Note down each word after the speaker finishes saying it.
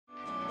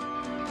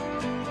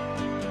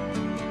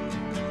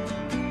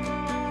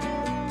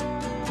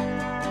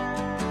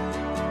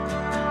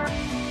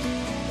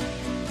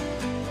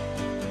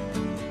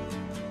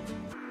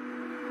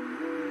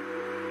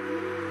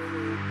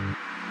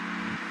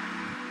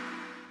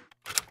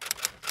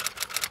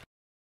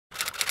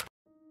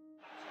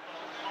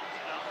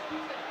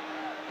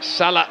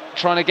Salah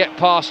trying to get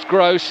past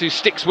Gross, who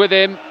sticks with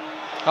him.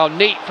 Oh,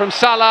 neat from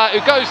Salah, who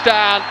goes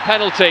down.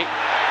 Penalty.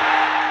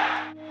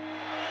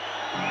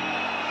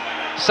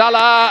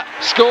 Salah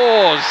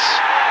scores.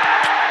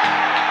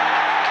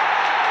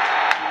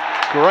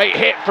 Great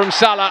hit from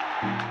Salah.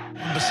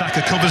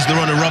 Bissaka covers the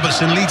runner.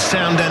 Robertson leads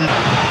Townsend.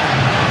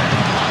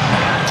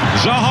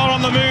 Zaha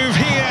on the move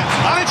here,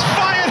 and it's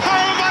fired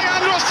home by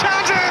Andros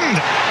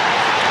Townsend.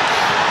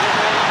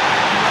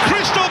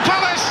 Crystal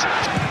Palace.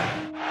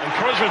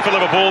 Encouragement for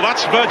Liverpool.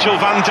 That's Virgil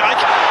van Dijk.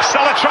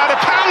 Salah tried to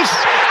pounce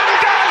and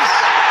does.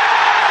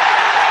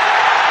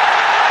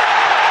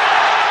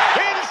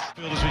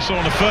 As we saw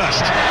in the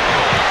first.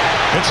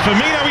 It's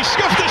Firmino. He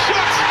scuffed the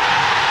shot,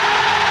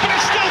 but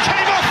it still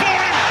came off for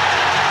him.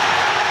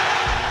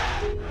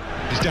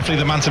 He's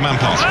definitely the man-to-man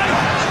part.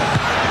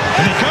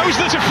 And it goes.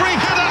 There's a free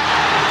header.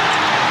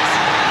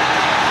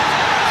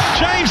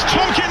 James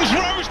Tompkins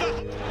rose.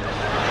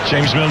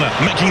 James Milner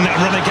making that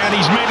run again.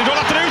 He's made it all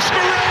afternoon.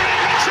 Speroni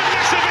makes a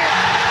mess of it.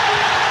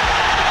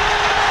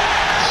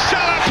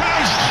 Salah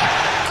pounced.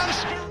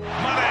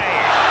 Mane.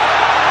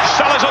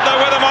 Salah's up there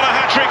with him on a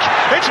hat-trick.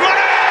 It's Mane!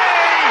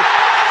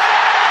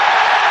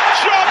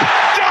 Job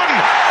done!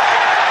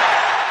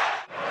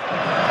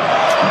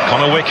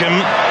 Connor Wickham.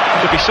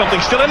 Could be something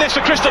still in this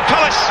for Crystal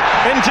Palace.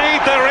 Indeed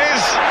there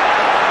is.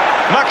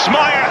 Max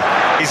Meyer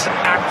is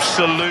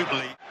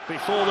absolutely...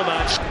 Before the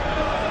match,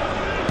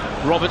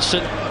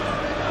 Robertson,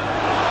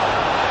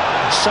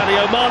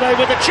 Sadio Mane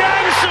with a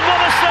chance, and what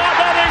a start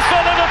that is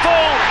for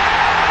Liverpool.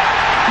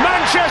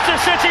 Manchester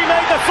City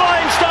made the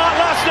flying start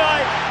last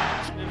night.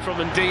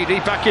 From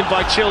Ndidi, back in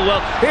by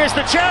Chilwell. Here's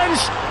the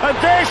chance, and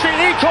there's the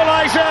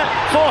equaliser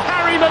for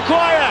Harry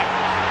Maguire.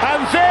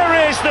 And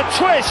there is the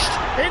twist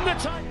in the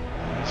time.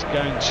 He's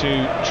going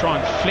to try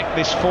and flick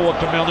this forward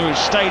for Milner,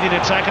 who's stayed in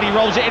attack, and he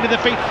rolls it into the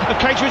feet of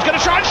Keita, who's going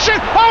to try and shoot.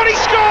 Oh, and he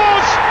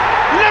scores!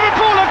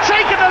 Liverpool have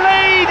taken the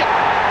lead,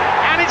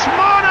 and it's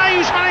Mane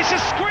who's managed to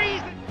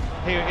squeeze.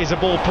 Here is a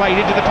ball played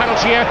into the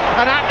penalty area,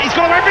 and he's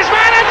got away from his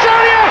man,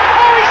 Antonio!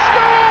 Oh, he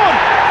scored!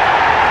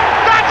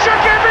 That took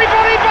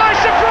everybody by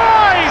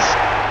surprise!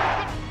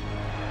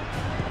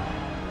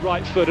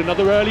 Right foot,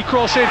 another early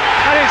cross in,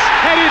 and it's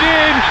headed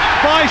in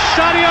by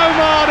Sadio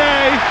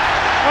Mane.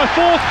 A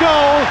fourth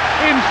goal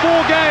in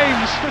 4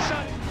 games for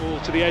Sadio. Ball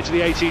to the edge of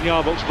the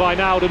 18-yard box.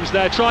 Wijnaldum's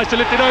there, tries to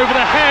lift it over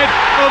the head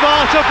of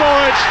Artur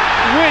Boruc,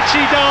 which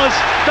he does.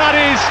 That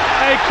is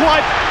a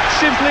quite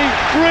simply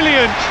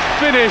brilliant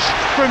finish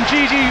from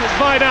Gigi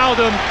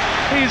Wijnaldum.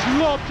 He's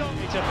lobbed on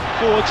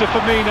forward to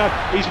Firmino.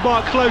 He's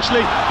marked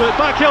closely, but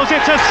backhills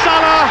it to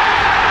Salah,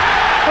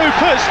 who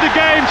puts the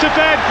game to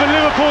bed for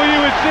Liverpool, you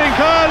would think,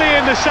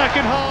 early in the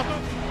second half.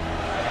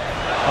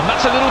 And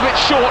that's a little bit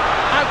short.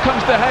 Out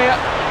comes De Gea.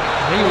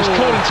 He was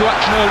called into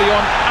action early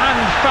on and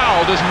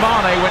fouled as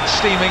Mane went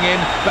steaming in,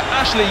 but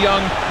Ashley Young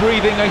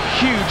breathing a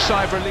huge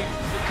sigh of relief.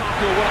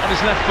 Lukaku went on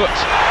his left foot.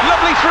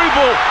 Lovely through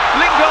ball.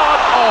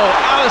 Lingard. Oh,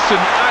 Alisson,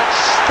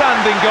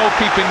 outstanding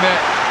goalkeeping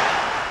there.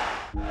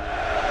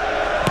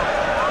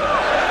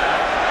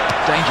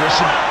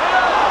 Dangerous.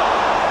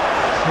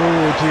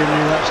 Oh dear me,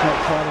 that's not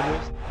part of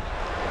it.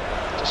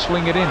 To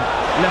swing it in.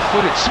 Left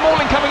footed.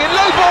 Smalling coming in.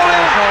 Low ball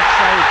in. He's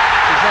offside.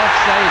 He's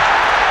offside.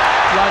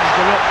 Flags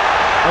go up.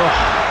 Oh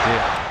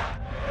dear.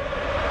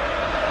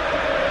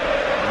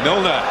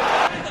 Milner.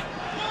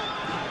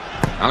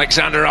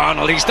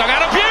 Alexander-Arnold, he's dug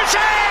out a beauty!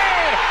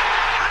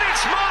 And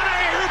it's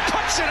Mane who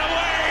puts it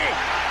away!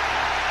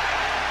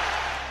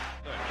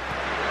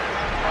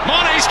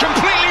 Mane's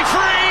completely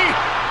free!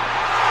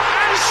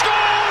 And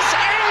scores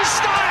in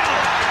style!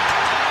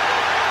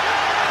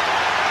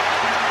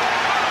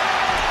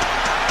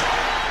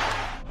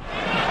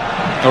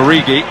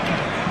 Origi.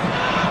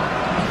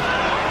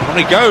 On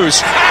he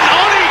goes.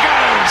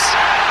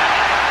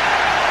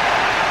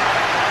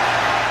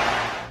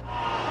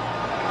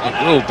 It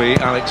will be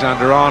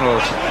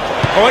Alexander-Arnold.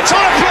 Oh, it's on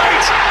a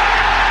plate!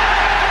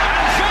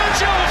 And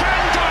Virgil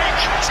van Dijk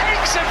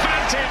takes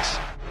advantage.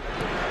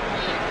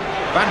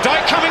 Van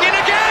Dijk coming in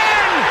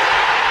again!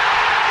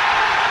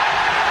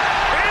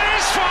 It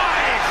is 5!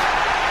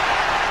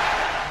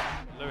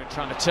 Lewin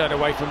trying to turn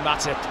away from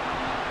Matip.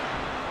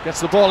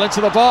 Gets the ball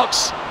into the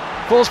box.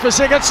 Falls for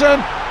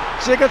Sigurdsson.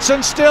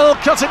 Sigurdsson still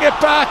cutting it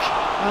back.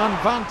 And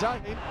Van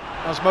Dijk,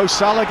 as Mo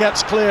Salah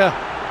gets clear.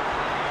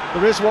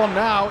 There is one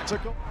now. It's a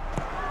goal.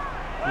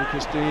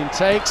 Lucas Dean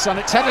takes, and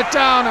it's headed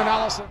down, and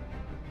Alisson.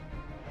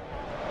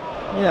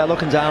 Yeah,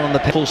 looking down on the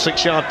full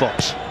 6-yard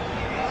box.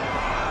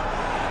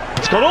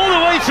 It's gone all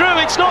the way through,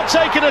 it's not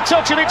taken a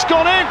touch, and it's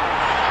gone in.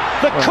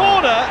 The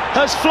corner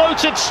has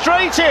floated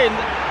straight in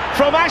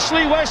from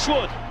Ashley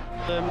Westwood.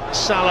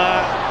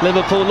 Salah,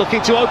 Liverpool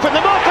looking to open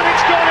them up, and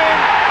it's gone in.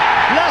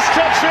 Last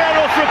touch there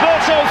off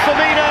Roberto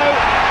Firmino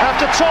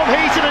after Tom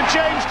Heaton and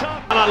James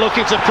Tompkins.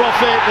 Looking to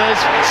profit,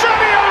 there's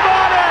Sadio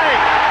Mane!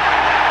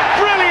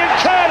 Brilliant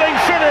curling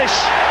finish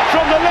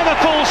from the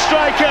Liverpool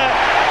striker.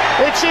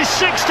 It's his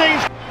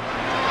 16th.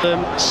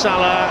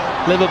 Salah,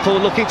 Liverpool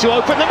looking to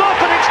open them up,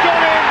 and it's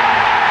gone in.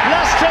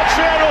 Last touch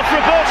there off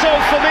Roberto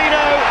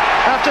Firmino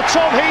after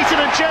Tom Heaton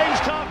and James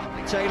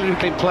Tompkins.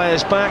 Tailoring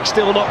players back,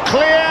 still not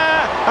clear,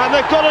 and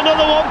they've got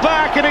another one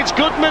back, and it's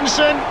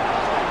Goodmanson.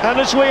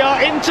 And as we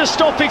are into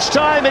stoppage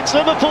time, it's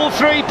Liverpool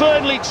 3,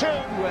 Burnley 2.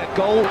 Where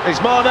goal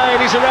is Mane, and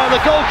he's around the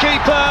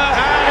goalkeeper,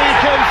 and he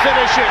can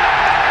finish it.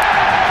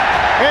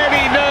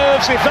 Any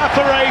nerves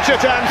evaporate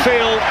at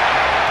Anfield.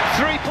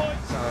 3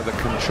 points. The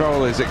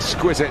control is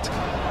exquisite.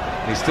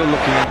 He's still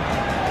looking at.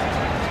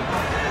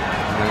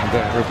 And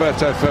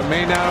Roberto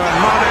Firmino, and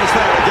Mane's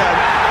there again.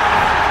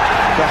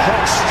 The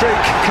hot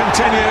streak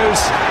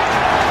continues.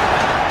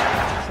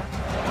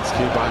 It's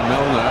key by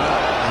Milner,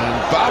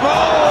 and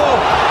Babel!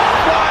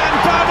 Ryan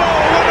Babel!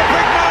 What a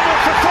big moment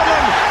for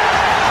Fulham!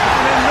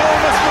 An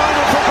enormous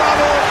moment for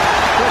Babel,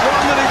 but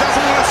one that he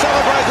doesn't want to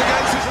celebrate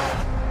against his own.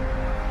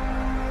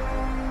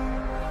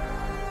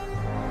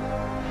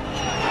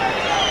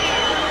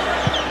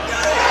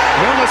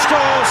 Milner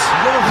scores,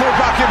 Liverpool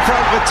back in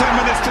front with 10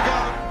 minutes to go.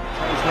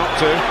 Chose not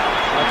to,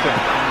 okay,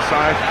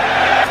 inside,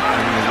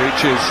 and he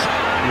reaches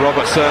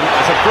Robertson.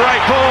 It's a great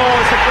ball,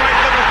 it's a great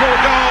Liverpool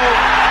goal.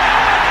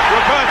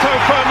 Roberto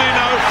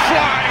Firmino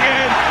flying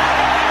in.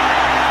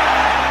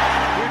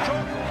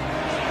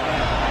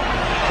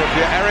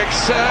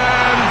 Eriksen,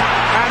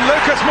 and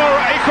Lucas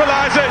Moura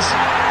equalises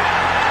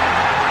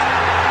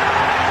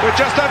with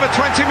just over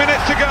 20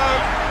 minutes to go.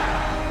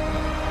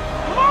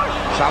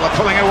 Salah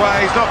pulling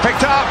away, he's not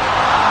picked up.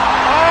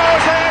 Oh,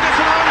 it's an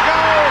own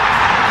goal.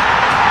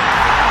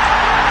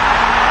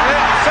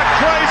 It's a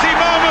crazy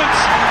moment,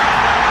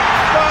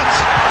 but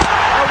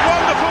a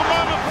wonderful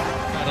moment.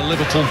 And a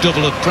Liverpool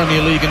double of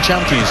Premier League and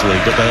Champions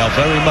League, but they are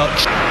very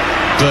much.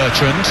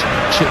 Bertrand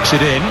chips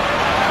it in.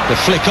 The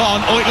flick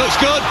on, oh it looks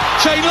good,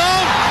 Shane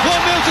Long, 1-0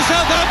 to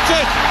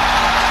Southampton.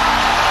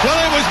 Well,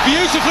 it was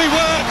beautifully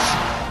worked.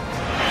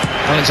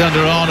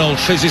 Alexander-Arnold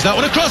fizzes that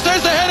one across,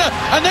 there's the header,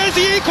 and there's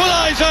the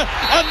equaliser,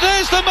 and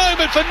there's the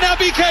moment for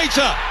Naby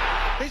Keita.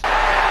 He's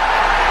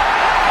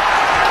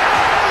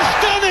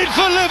done it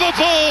for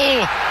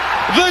Liverpool!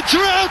 The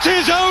drought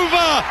is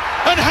over,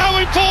 and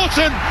how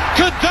important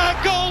could that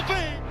goal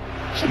be?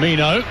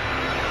 Firmino,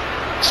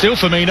 still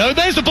Firmino,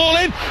 there's the ball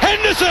in,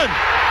 Henderson!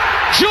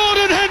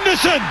 Jordan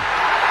Henderson!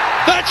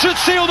 That should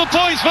seal the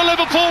points for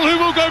Liverpool, who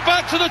will go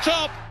back to the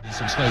top.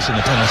 Some space in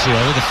the penalty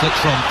area, the flick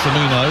from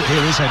Firmino,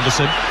 here is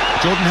Henderson.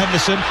 Jordan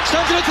Henderson,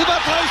 stands it to the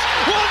back post,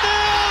 1-0!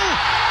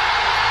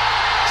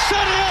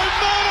 Sadio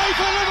Mane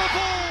for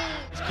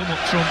Liverpool! He's come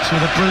up trumps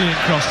with a brilliant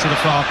cross to the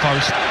far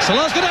post.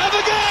 Salah's going to have a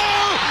go!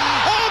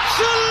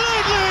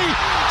 Absolutely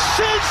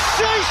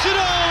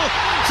sensational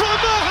from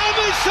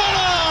Mohamed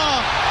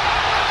Salah!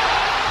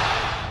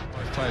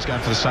 Both players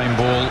going for the same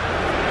ball.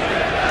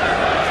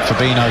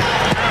 Fabinho.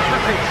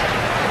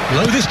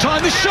 Low this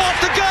time, the shot,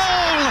 the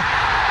goal!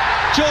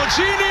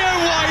 Jorginho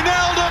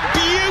Wijnaldum,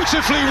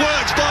 beautifully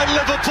worked by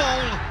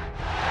Liverpool.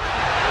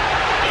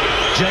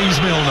 James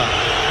Milner,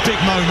 big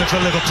moment for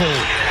Liverpool.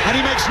 And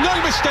he makes no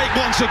mistake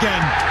once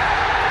again.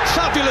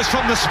 Fabulous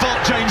from the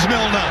spot, James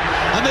Milner.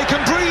 And they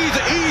can breathe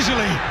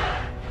easily.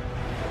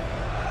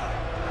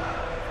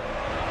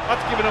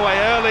 That's given away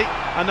early,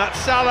 and that's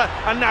Salah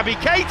and Naby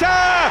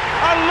Keita,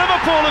 and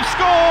Liverpool have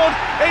scored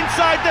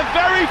inside the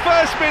very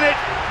first minute.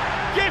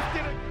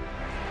 Gifted it.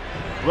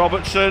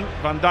 Robertson,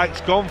 Van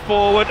Dijk's gone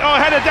forward. Oh,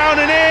 header down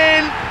and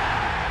in.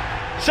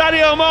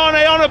 Sadio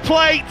Mane on a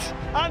plate.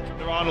 And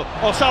Arnold.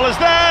 Oh, Salah's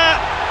there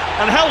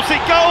and helps it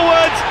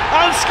goalwards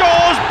and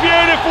scores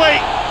beautifully.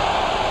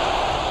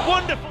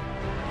 Wonderful.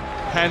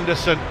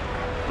 Henderson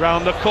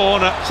round the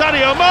corner.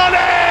 Sadio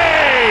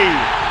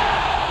Mane.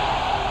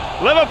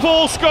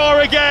 Liverpool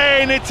score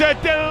again, it's a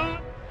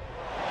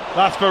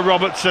that's for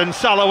Robertson,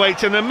 Salah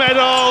waits in the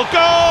middle,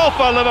 goal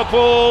for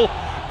Liverpool,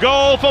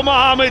 goal for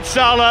Mohamed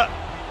Salah,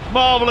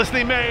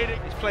 marvellously made.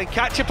 He's playing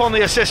catch-up on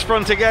the assist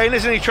front again,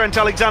 isn't he, Trent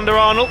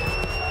Alexander-Arnold?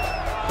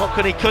 What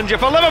can he conjure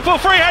for Liverpool?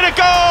 Free-header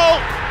goal!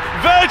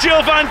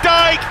 Virgil van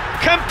Dijk,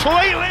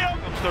 completely up.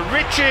 Comes to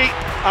Richie,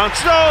 and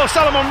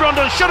Salomon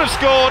Rondon should have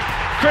scored,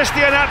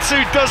 Christian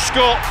Atsu does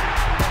score.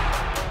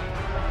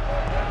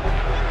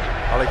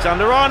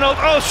 Alexander-Arnold,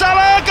 oh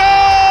Salah,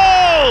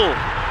 goal!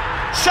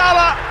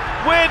 Salah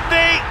with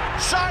the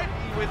side,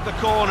 with the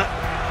corner.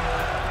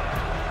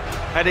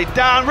 Headed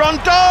down,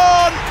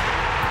 Rondon!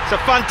 It's a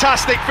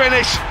fantastic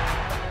finish.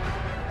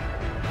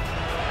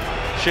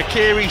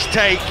 Shaqiri's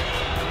take.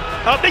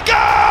 Up they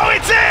go,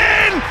 it's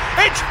in!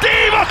 It's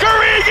Divock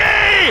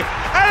Origi!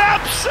 An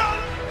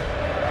absolute...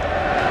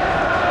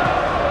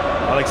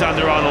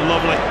 Alexander-Arnold,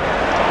 lovely.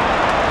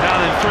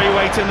 Down in three,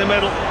 weight in the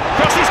middle.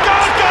 Cross is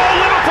gone, goal,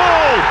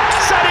 Liverpool!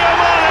 Sadio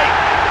Mane,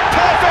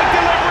 perfect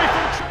delivery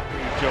from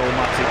Joel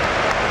Matip.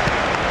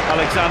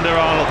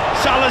 Alexander-Arnold,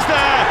 Salah's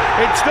there,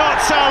 it's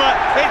not Salah,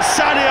 it's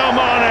Sadio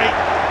Mane.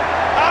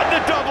 At the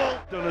double.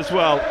 Done as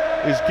well,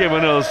 he's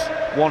given us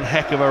one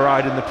heck of a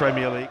ride in the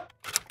Premier League.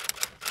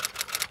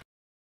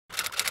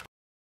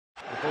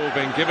 The ball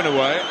being given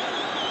away.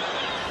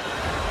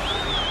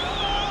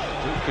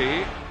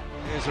 Duki,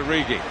 here's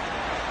Origi.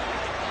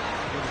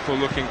 Liverpool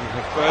looking for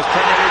the first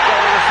Premier League goal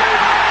of the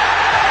season,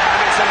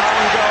 and it's an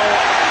own goal.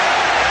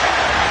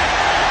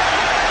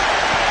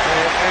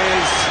 It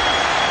is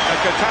a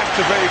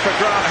to be for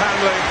Grant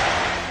Hanley.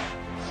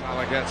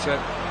 Salah gets it.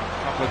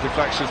 A couple of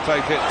deflections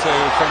take it to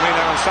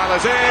Firmino, and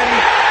Salah's in.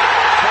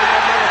 2-0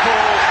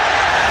 Liverpool.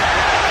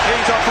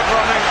 He's off and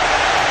running.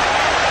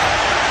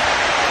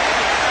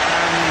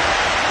 And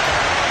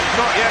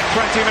not yet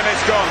 20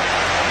 minutes gone.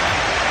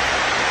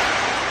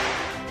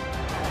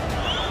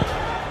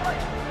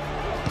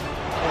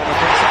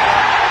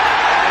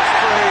 It's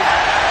free.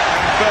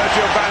 And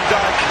Virgil van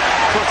Dijk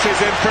puts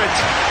his imprint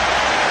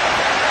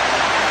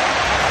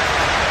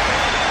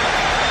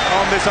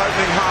on this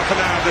opening half an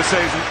hour of the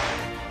season.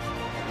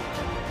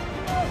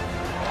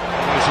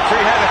 It's a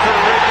free header for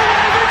Origi,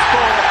 and it is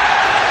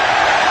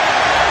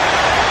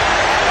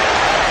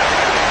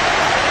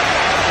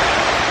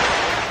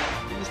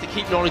 4. To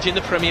keep Norwich in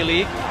the Premier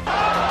League.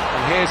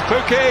 And here's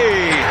Pukki,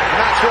 and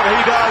that's what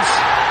he does.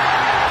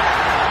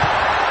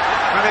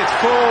 And it's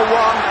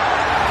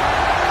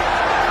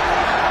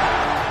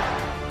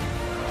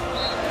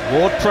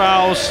 4-1.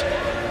 Ward-Prowse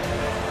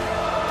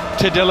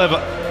to deliver.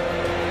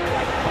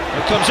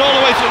 It comes all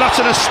the way through. That's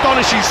an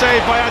astonishing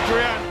save by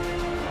Adrian.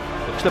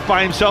 Looks to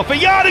buy himself a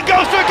yard and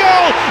goes for a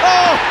goal.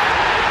 Oh,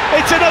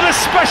 it's another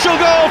special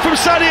goal from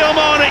Sadio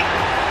Mane.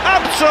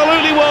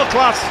 Absolutely world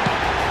class.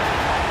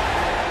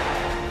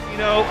 You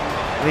know,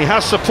 and he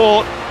has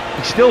support.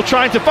 He's still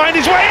trying to find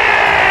his way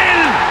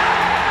in.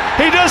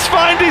 He does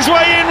find his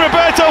way in,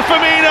 Roberto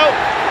Firmino.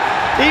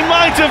 He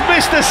might have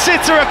missed a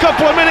sitter a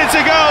couple of minutes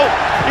ago.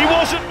 He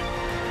wasn't.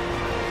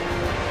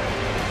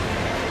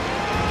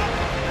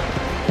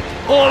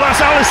 Oh,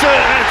 that's Alisson.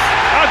 It's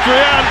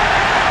Adrian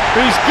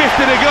who's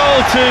gifted a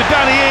goal to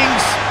Danny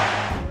Ings.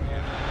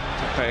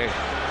 Pepe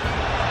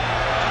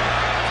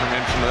coming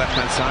in from the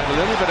left-hand side. A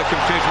little bit of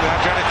confusion with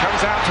Adrian. It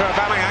comes out to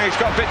Aubameyang. He's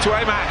got a bit to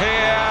aim at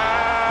here.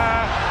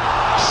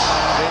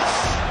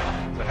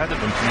 And it's Ahead of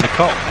them from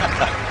Nicole.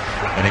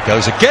 And it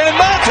goes again.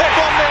 Mate 1-0.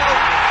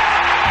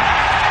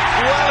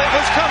 Well, it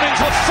was coming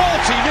for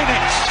 40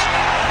 minutes.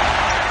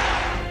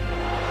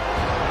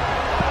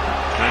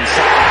 And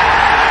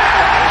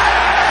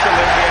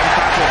absolutely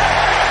emphatic.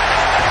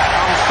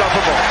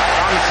 Unstoppable.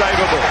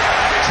 Unsavable.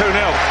 2-0.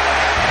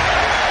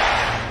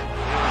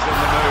 He's in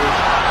the mood.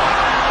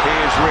 He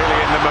is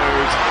really in the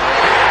mood.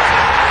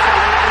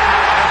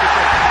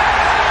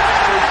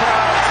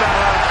 Superb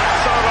Salah.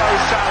 Solo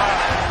Salah.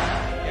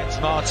 Gets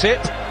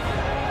Martip.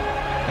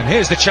 And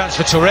here's the chance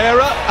for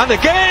Torreira. And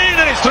again,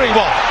 and it's 3-1.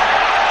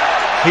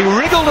 He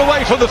wriggled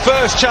away from the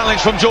first challenge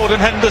from Jordan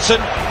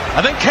Henderson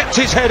and then kept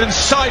his head and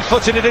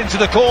side-footed it into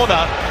the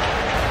corner.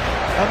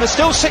 And there's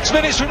still 6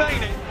 minutes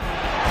remaining.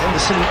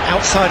 Henderson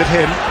outside of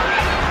him.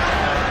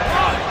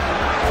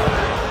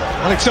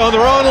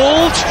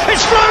 Alexander-Arnold,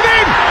 it's thrown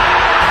in!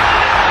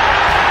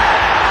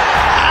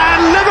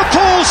 And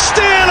Liverpool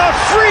steal a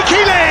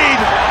freaky lead!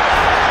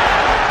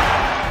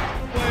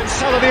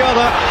 Salah the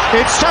other,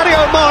 it's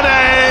Sadio Mane,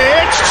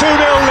 it's 2-0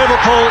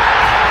 Liverpool.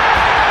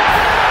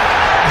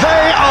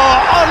 They are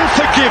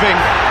unforgiving.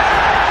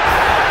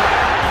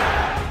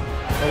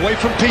 Away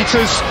from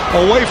Peters,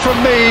 away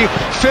from me,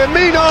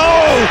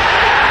 Firmino!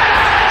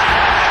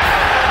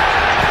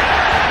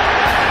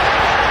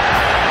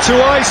 To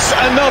ice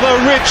another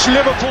rich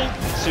Liverpool.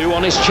 Two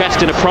on his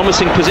chest in a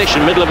promising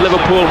position, middle of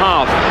Liverpool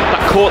half. That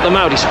caught them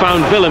out. He's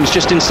found Willems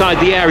just inside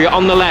the area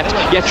on the left.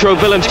 Jethro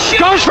Willems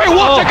goes for it.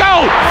 What a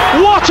goal!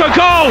 What a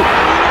goal!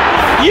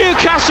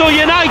 Newcastle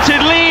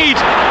United lead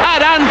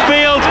at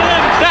Anfield.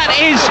 That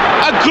is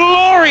a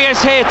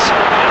glorious hit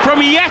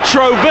from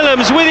Jethro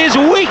Willems with his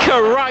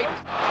weaker right.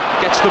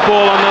 Gets the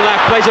ball on the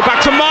left, plays it back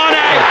to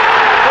Mane.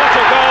 What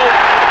a goal!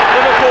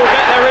 Liverpool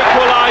get their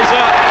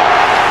equaliser.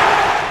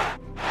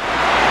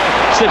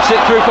 Slips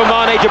it through for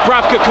Mane,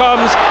 Dubravka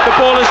comes, the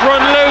ball has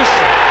run loose,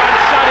 and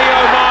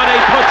Sadio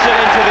Mane puts it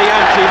into the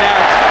empty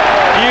net.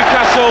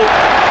 Newcastle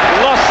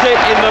lost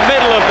it in the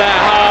middle of their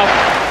half.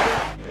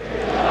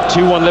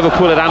 2-1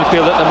 Liverpool at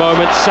Anfield at the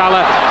moment.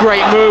 Salah,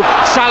 great move,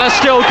 Salah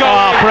still going.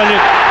 Ah,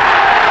 brilliant.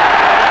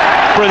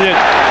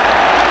 Brilliant.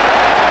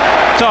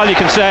 That's all you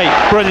can say,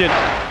 brilliant.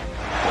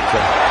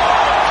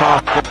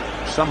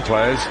 Some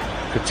players,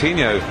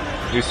 Coutinho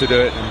used to do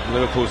it, and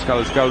Liverpool's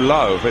colours go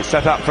low, but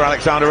set up for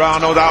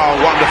Alexander-Arnold. Oh,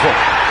 wonderful.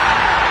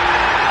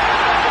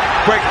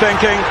 Quick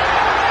thinking,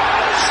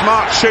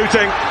 smart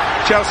shooting.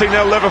 Chelsea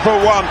 0,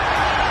 Liverpool 1.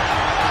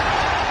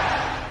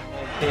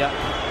 Here.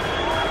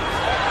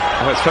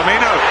 Oh, it's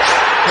Firmino,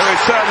 who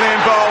is certainly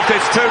involved.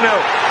 It's 2-0.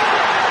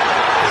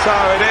 So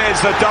it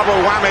is the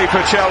double whammy for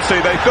Chelsea.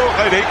 They thought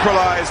they'd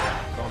equalised.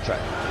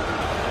 Contract.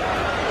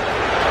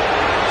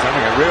 He's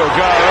having a real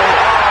go. Oh,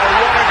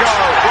 what a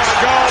goal! What a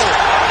goal!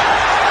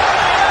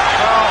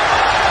 Well,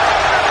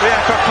 the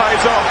effort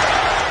pays off.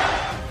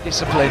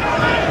 Discipline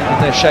in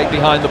their shape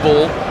behind the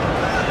ball.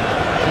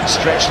 Been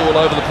stretched all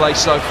over the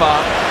place so far.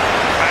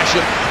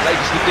 Basham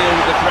makes the deal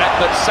with the threat,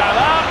 but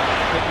Salah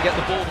couldn't get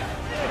the ball.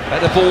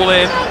 Let the ball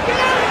in.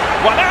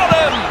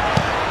 Wijnaldum!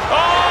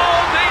 Oh,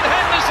 Dean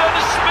Henderson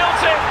has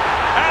spilt it,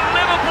 and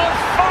Liverpool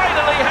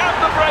finally have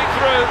the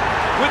breakthrough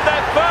with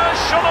their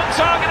first shot on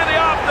target of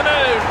the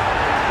afternoon.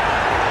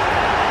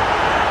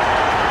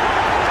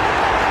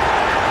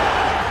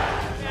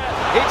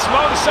 It's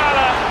Mo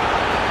Salah.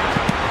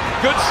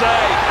 Good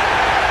save.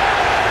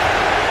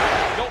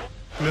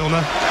 Milner.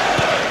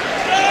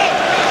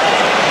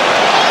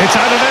 It's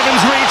out of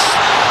Evans' reach,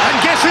 and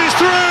guess who's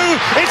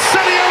through? It's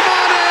Sadio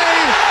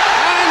Mane,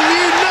 and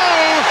you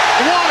know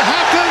what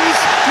happens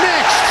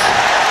next.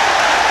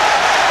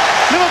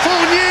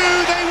 Liverpool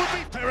knew they would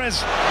be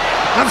Perez,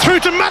 and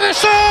through to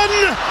Maddison,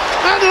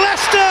 and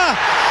Leicester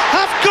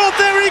have got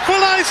their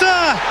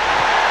equaliser.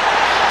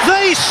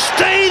 They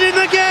stayed in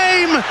the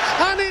game,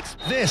 and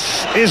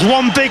this is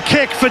one big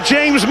kick for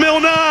James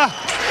Milner.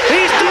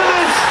 He's done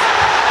it.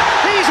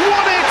 He's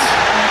won it.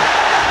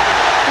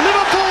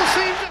 Liverpool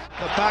seem to...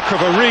 The back of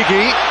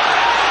Origi.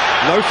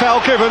 No foul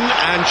given,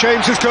 and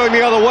James is going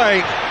the other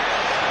way.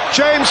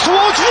 James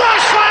towards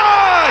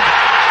Rashford!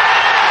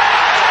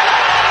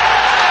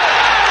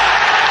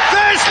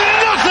 There's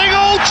nothing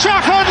Old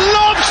Trafford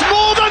loves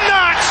more than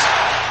that!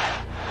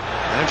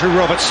 Andrew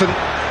Robertson.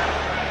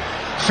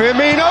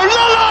 Firmino,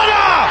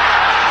 Lallana!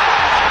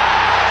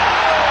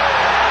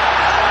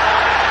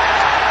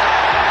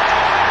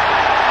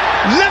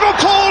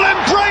 Liverpool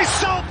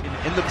embrace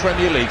in the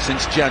Premier League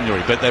since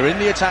January, but they're in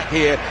the attack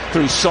here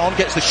through Son,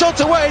 gets the shot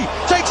away,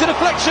 takes a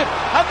deflection,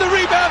 and the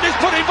rebound is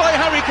put in by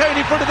Harry Kane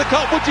in front of the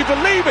cup. Would you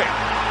believe it?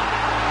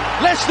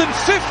 Less than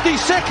 50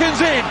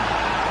 seconds in,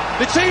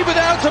 the team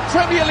without a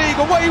Premier League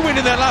away win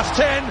in their last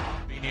 10.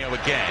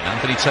 Again,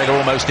 Anthony Taylor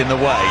almost in the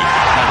way.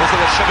 Now was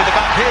there a shove in the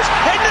back? Here's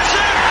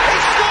Henderson! He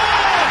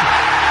scored!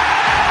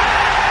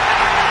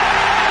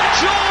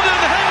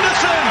 Jordan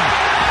Henderson!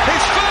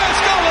 His first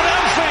goal at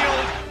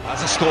Anfield!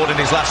 Hasn't scored in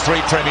his last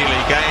 3 Premier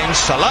League games.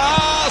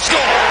 Salah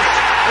scores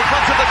in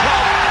front of the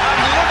club, and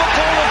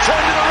Liverpool have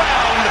turned it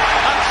around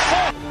and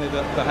fought.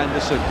 For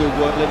Henderson, good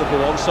work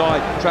Liverpool onside.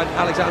 Trent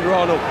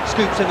Alexander-Arnold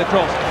scoops in the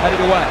cross,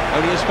 headed away,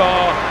 only as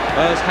far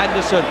as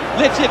Henderson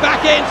lifts it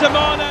back into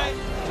Mane.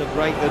 To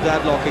break the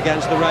deadlock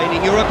against the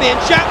reigning European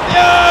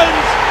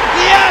champions!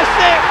 Yes,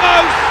 it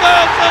most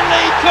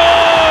certainly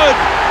could!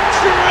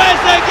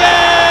 Trezeguet!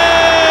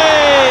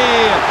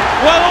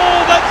 Well,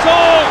 all the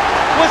talk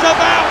was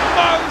about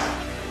most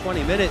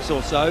 20 minutes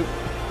or so,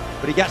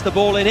 but he gets the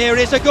ball in here.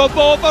 It's a good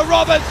ball for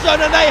Robertson,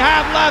 and they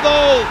have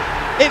level.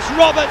 It's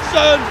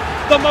Robertson,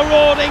 the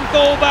marauding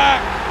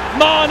fullback.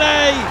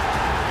 Mane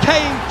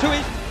came to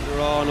his...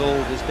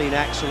 Arnold has been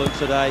excellent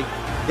today.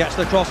 Gets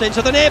the cross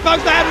into the near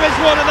post, the header is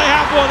won, and they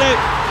have won it.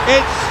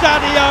 It's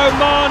Sadio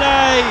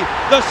Mane,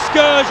 the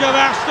scourge of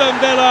Aston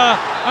Villa,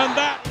 and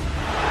that...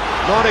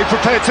 Mane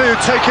prepared to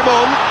take him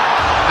on.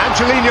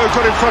 Angelino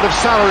got in front of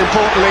Salah,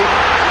 importantly.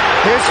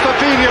 Here's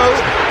Fabinho.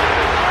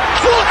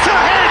 What a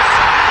hit!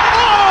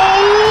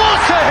 Oh,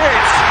 what a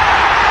hit!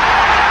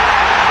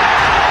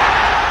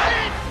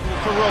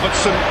 For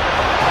Robertson.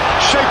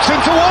 Shapes in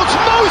towards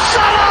Mo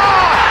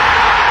Salah!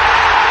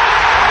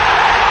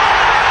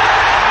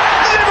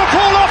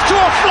 Liverpool off to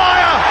a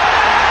flyer!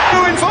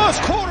 In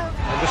first quarter.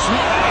 Anderson.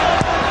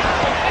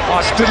 Oh,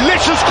 it's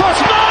delicious cross.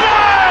 Mane!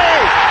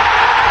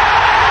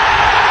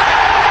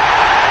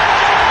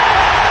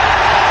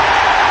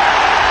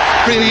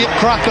 Really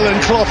crackle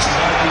and cloth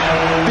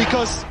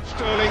because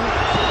Sterling,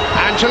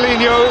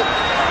 Angelino,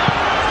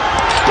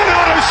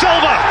 Bernardo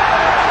Silva.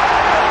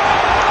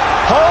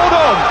 Hold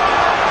on.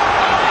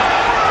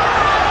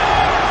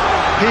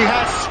 He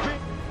has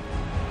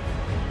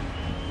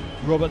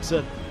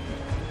Robertson.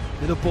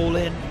 Little ball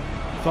in,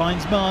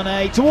 finds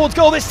Mane, towards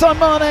goal this time.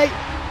 Mane,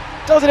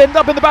 does it end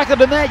up in the back of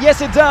the net?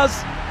 Yes it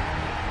does.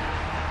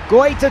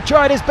 Guaita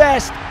tried his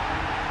best,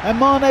 and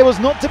Mane was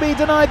not to be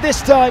denied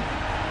this time.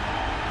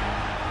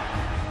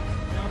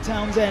 Now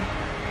Townsend,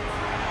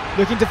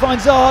 looking to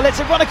find Zaha, lets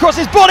it run across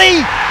his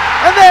body,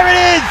 and there it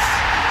is!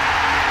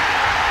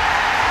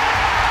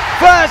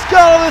 First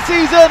goal of the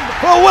season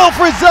for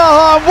Wilfried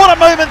Zaha, and what a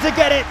moment to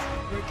get it!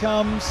 Here it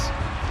comes,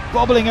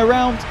 bobbling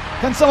around.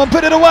 Can someone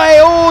put it away?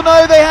 Oh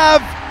no, they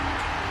have!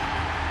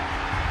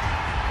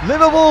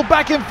 Liverpool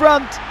back in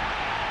front.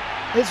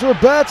 It's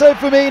Roberto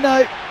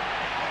Firmino.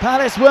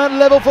 Palace weren't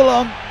level for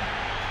long.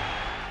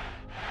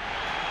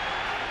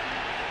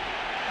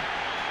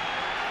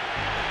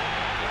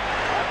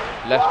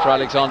 Left for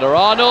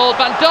Alexander-Arnold.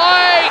 Van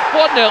Dijk!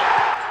 1-0.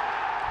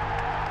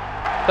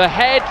 The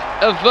head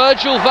of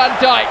Virgil van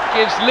Dijk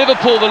gives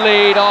Liverpool the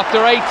lead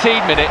after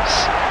 18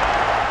 minutes.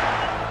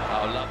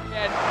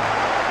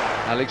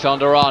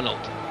 Alexander-Arnold.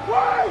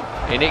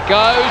 In it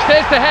goes,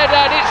 there's the header,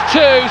 and it's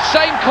 2,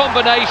 same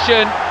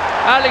combination.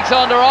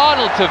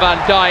 Alexander-Arnold to Van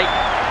Dijk.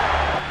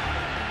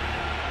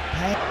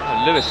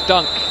 And Lewis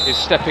Dunk is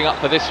stepping up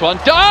for this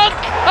one. Dunk!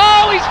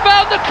 Oh, he's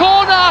found the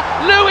corner!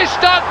 Lewis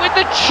Dunk with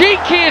the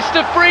cheekiest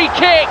of free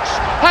kicks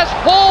has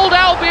hauled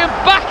Albion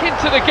back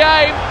into the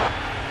game.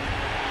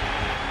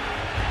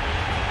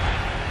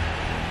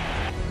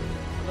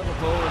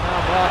 Liverpool and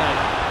now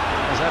Mane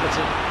as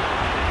Everton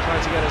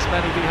trying to get as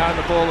many behind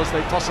the ball as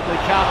they possibly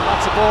can, and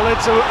that's a ball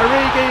into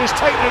Origi, who's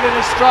taken it in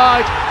his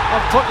stride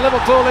and put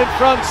Liverpool in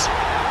front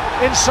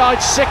inside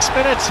 6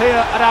 minutes here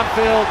at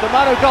Anfield. The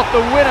man who got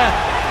the winner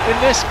in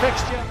this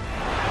fixture.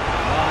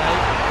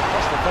 Mane,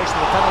 across the face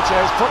of the penalty,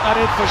 has put that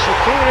in for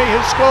Shaqiri,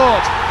 who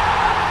scored.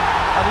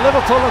 and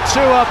Liverpool are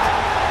 2 up,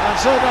 and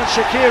Xherdan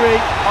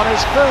Shaqiri on his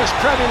first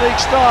Premier League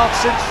start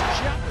since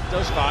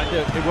does find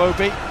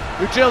Iwobi,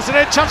 who drills it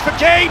in, chance for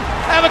Keane.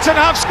 Everton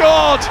have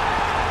scored.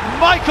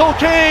 Michael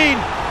Keane,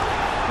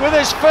 with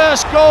his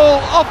first goal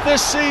of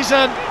this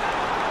season,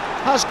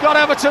 has got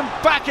Everton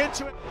back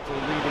into it.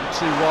 Leading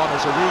 2-1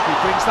 as Origi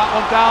brings that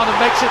one down and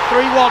makes it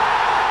 3-1.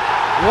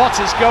 What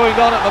is going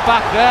on at the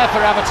back there for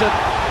Everton?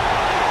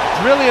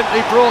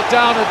 Brilliantly brought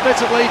down,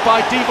 admittedly,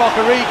 by Divock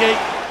Origi.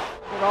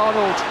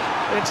 Arnold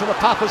into the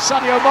path of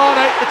Sadio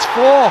Mane. It's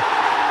 4.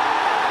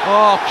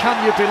 Oh, can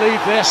you believe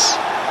this?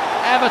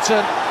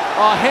 Everton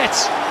are hit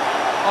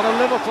on a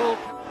Liverpool.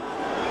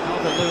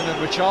 Calvert-Lewin and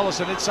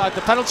Richarlison inside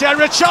the penalty, and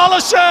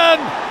Richarlison!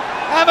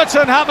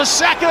 Everton have a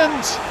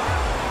second.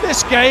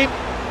 This game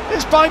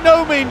is by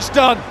no means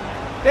done.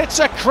 It's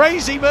a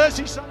crazy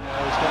Merseyside. He's got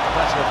the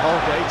better of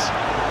Holgate.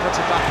 Puts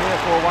it back here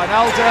for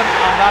Wijnaldum,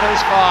 and that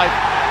is 5.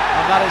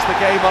 And that is the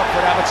game up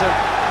for Everton.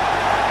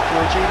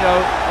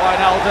 Georginio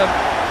Wijnaldum.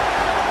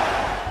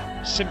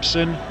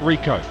 Simpson,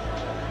 Rico.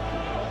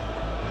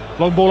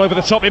 Long ball over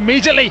the top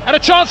immediately, and a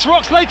chance for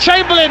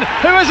Oxlade-Chamberlain,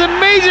 who has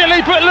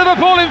immediately put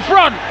Liverpool in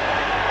front.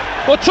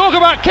 Well, talk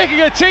about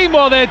kicking a team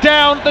while they're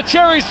down. The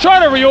Cherries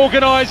trying to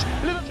reorganise.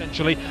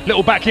 Essentially,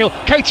 little back heel,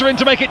 Keita in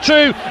to make it 2,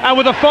 and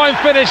with a fine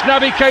finish,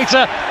 Naby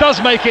Keita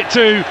does make it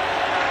 2.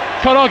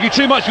 Can't argue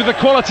too much with the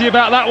quality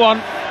about that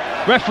one.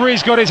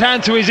 Referee's got his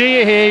hand to his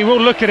ear here, he will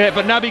look at it,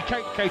 but Naby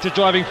Keita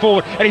driving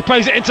forward, and he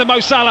plays it into Mo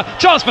Salah.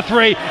 Chance for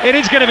 3, it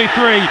is going to be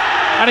 3.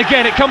 And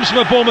again, it comes from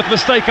a Bournemouth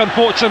mistake,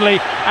 unfortunately,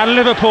 and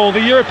Liverpool, the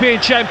European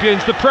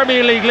champions, the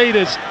Premier League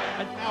leaders.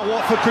 And now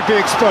Watford could be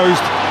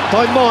exposed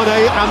by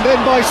Mane and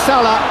then by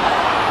Salah.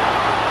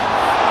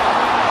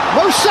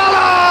 Mo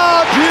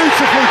Salah!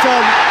 Beautifully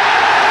done.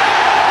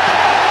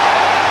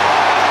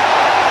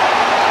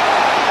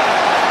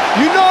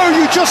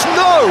 You just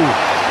know.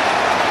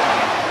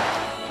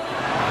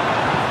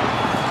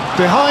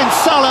 Behind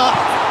Salah,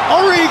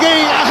 Origi,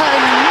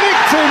 and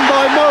nicked in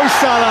by Mo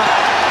Salah.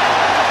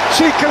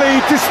 Cheekily,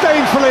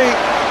 disdainfully.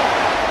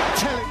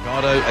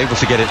 Ricardo able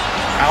to get it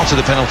out of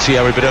the penalty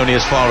area, but only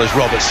as far as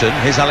Robertson.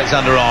 Here's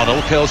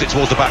Alexander-Arnold, curls it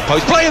towards the back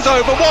post. Play is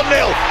over, 1-0.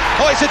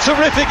 Oh, it's a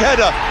terrific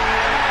header.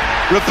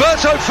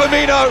 Roberto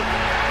Firmino,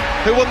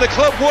 who won the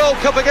Club World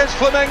Cup against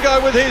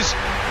Flamengo with his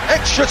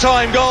extra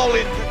time goal.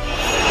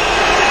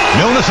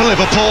 Milner for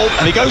Liverpool,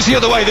 and he goes the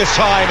other way this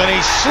time, and he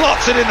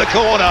slots it in the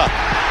corner.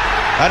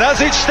 And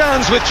as it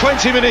stands with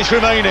 20 minutes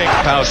remaining,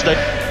 Power State.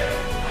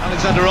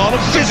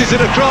 Alexander-Arnold fizzes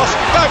it across,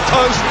 back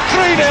post,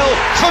 3-0,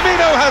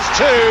 Firmino has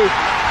 2,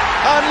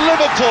 and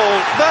Liverpool,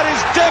 that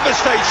is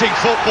devastating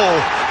football.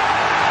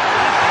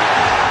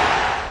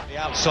 The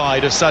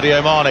outside of Sadio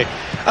Mane.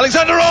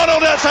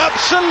 Alexander-Arnold, that's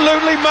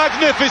absolutely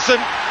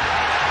magnificent.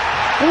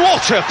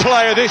 What a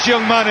player this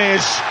young man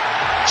is.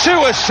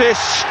 2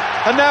 assists,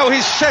 and now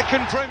his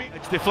second Premier.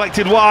 It's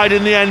deflected wide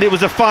in the end, it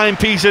was a fine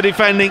piece of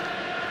defending.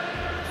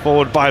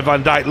 Forward by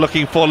Van Dijk,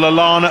 looking for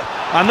Lallana,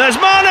 and there's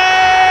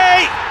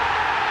Mane!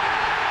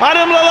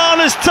 Adam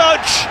Lallana's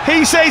touch,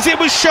 he says it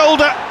was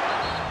shoulder.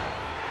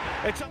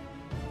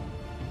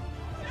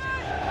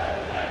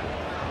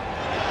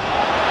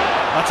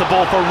 That's a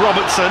ball for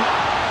Robertson.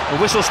 The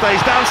whistle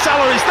stays down,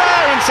 Salah is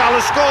there, and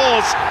Salah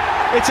scores.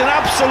 It's an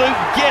absolute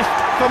gift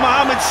for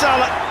Mohamed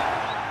Salah.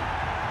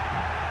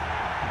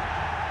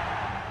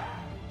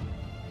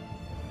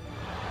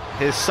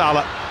 Here's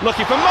Salah,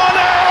 looking for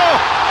Mane! Oh!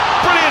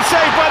 Brilliant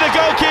save by the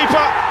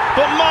goalkeeper,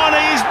 but Mane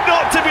is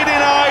not to be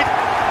denied.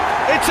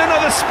 It's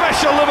another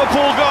special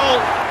Liverpool goal.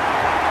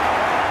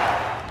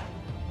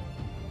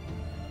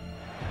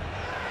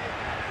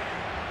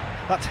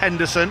 That's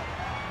Henderson.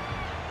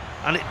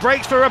 And it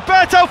breaks for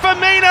Roberto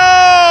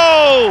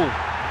Firmino!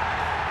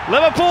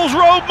 Liverpool's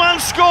roadman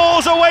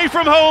scores away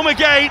from home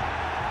again.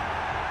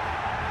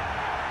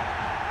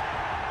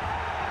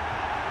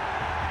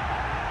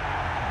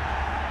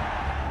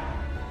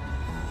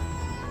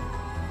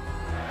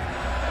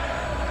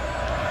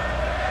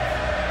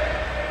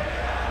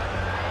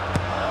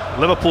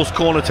 Liverpool's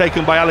corner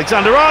taken by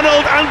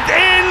Alexander-Arnold and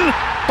in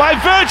by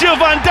Virgil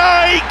van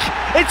Dijk.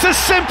 It's as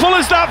simple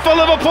as that for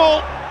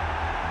Liverpool.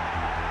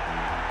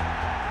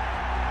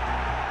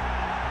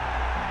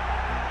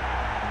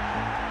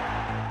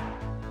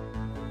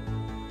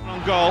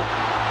 On goal,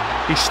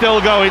 he's still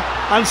going,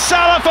 and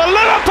Salah for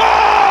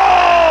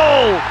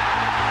Liverpool!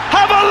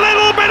 Have a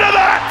little bit of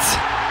that!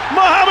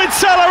 Mohamed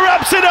Salah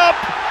wraps it up,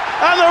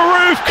 and the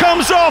roof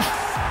comes off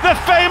the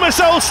famous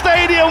old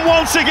stadium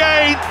once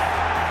again.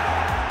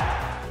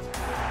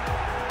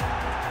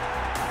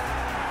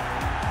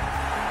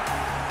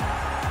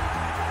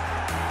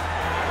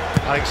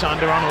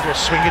 Alexander-Arnold will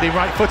swing it in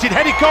right-footed,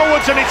 headed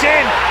goalwards, and it's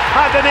in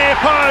at the near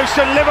post,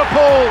 and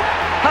Liverpool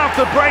have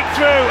the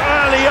breakthrough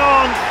early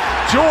on.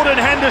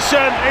 Jordan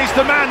Henderson is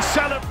the man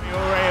celebrating.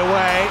 Traoré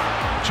away,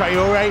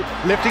 Traoré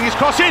lifting his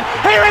cross in,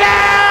 here it is!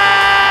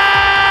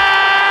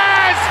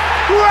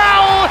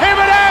 Raúl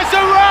Jiménez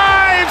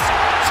arrives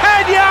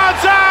 10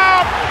 yards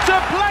out to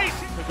place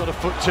it. They've got a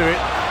foot to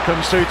it,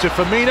 comes through to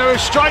Firmino who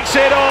strikes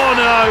it, oh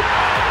no!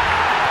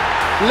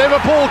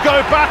 Liverpool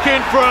go back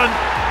in front.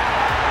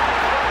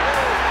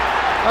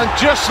 And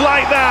just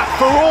like that,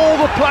 for all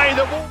the play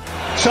that...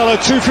 Salah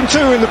 2 from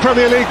 2 in the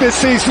Premier League this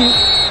season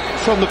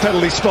from the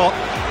penalty spot.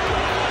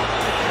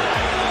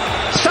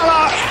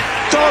 Salah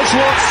does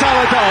what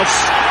Salah does.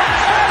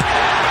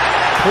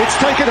 It's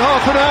taken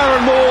half an hour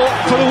and more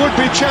for the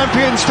would-be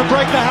champions to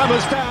break the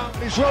hammers down.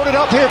 He's rolled it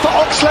up here for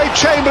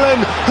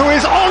Oxlade-Chamberlain, who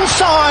is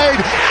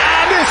onside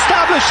and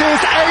establishes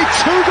a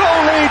 2-goal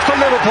lead for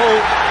Liverpool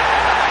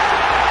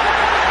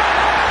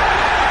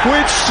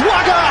with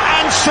swagger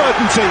and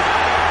certainty.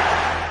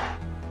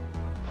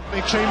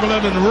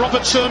 Chamberlain and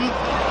Robertson.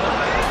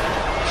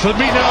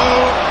 Firmino.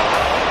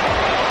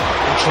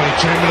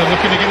 Oxlade-Chamberlain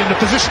looking to get into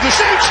position to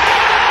shoot.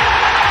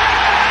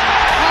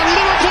 And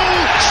Liverpool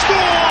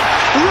score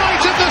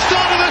right at the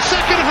start of the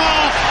second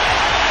half.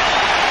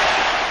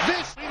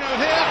 This Firmino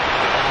here.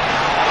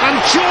 And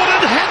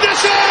Jordan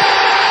Henderson.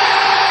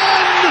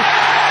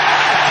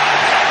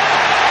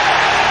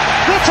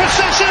 The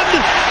procession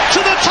to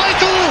the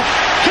title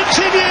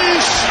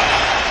continues.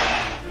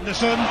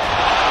 Henderson.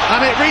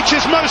 And it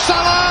reaches Mo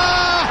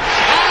Salah,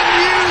 and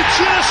you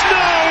just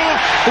know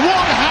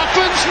what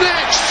happens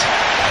next.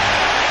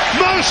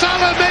 Mo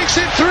Salah makes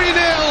it 3-0.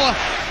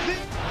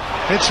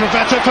 It's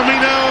Roberto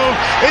Firmino,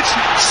 it's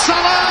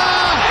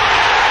Salah.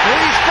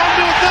 He's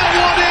bundled that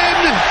one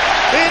in.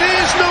 It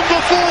is number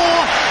 4,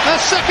 a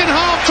second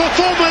half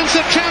performance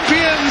of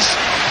champions.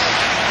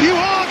 You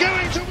are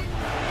going to win.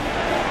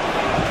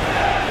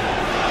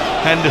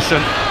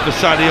 Henderson for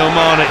Sadio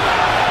Mane.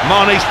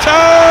 Mane's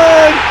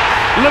turn!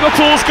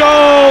 Liverpool's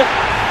goal,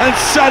 and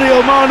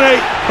Sadio Mane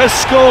has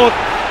scored.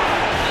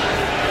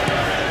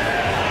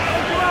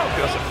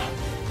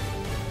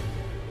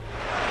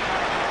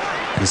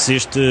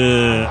 Assiste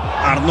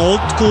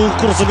Arnold com o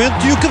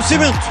cruzamento e o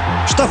cabeceamento.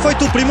 Está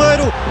feito o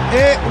primeiro,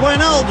 é o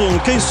Wijnaldum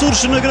quem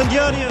surge na grande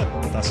área.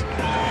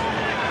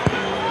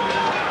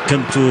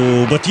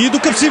 Canto batido, o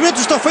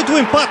cabeceamento, está feito o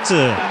empate.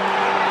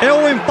 É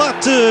o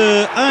empate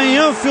em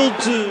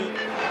Anfield.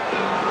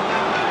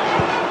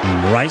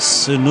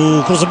 Rice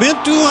no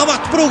cruzamento e o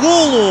abate para o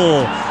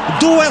golo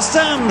do West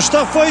Ham.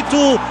 Está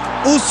feito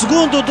o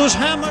segundo dos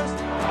Hammers.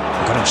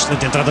 Agora a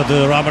excelente entrada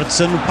de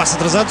Robertson, passo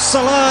atrasado,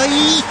 Salah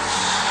e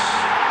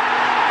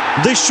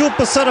deixou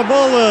passar a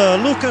bola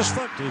Lucas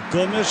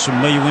Gomes,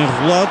 meio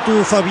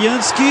enrolado,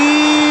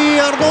 Fabianski,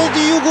 Arnold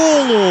e o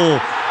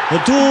golo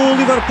do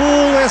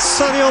Liverpool é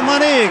Sadio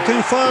Mane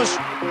quem faz.